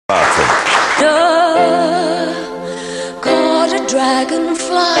Martin. Caught a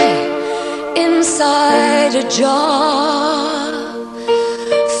dragonfly inside a jar,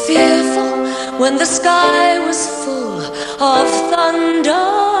 fearful when the sky was full of thunder,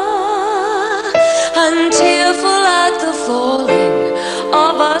 and tearful at the falling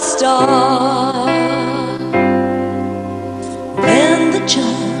of a star. Then the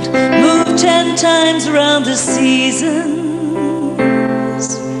child moved 10 times around the seasons,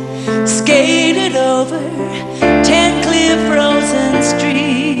 skated over 10 clear frozen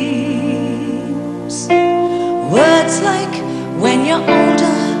streams. Words like "when you're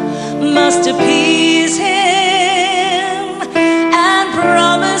older" must appease him, and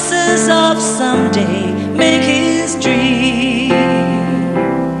promises of someday make his dreams.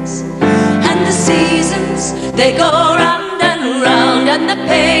 And the seasons, they go round and round, and the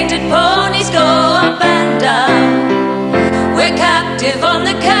painted ponies go up and down. We're captive on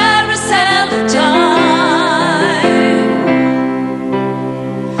the carousel of time.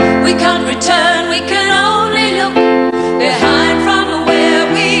 We can't return, we can only look behind from where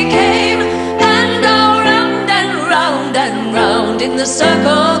we came, and go round and round and round in the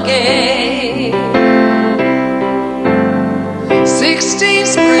circle game. 16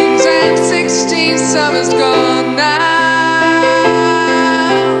 springs and 16 summers gone now.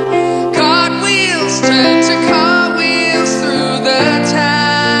 Cartwheels turn to cartwheels through the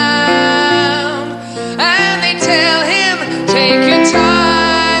town, and they tell him, take your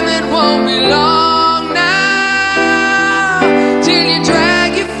time, it won't be long now, till you drag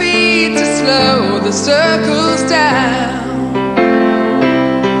your feet to slow the circles down.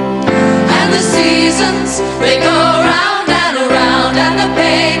 And the seasons, they go round and around, and the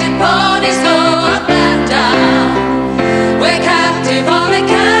painted ponies go up and down. We're captive on the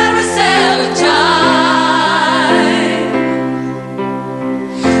carousel of time.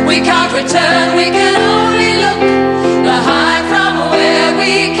 We can't return, we can only look behind from where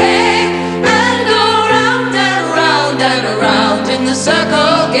we came, and go round and round and around in the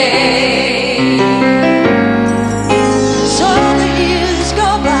circle game. So the years go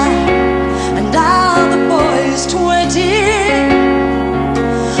by, and now the boy's 20.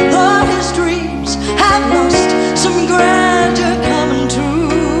 Though his dreams have lost some grandeur coming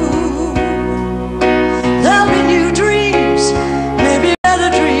true, there'll be new dreams, maybe better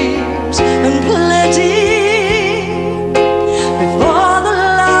dreams, and plenty, before the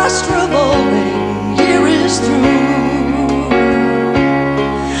last revolving year is through.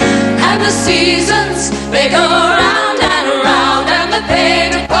 And the seasons, they go round and round, and the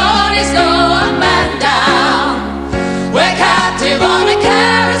painted ponies go up and down. We're captive on a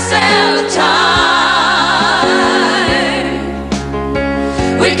carousel of time.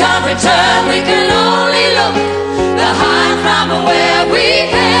 We can't return, we can only look behind from where we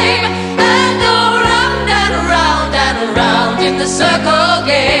came, and go round and round and round in the circle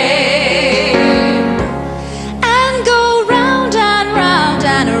game.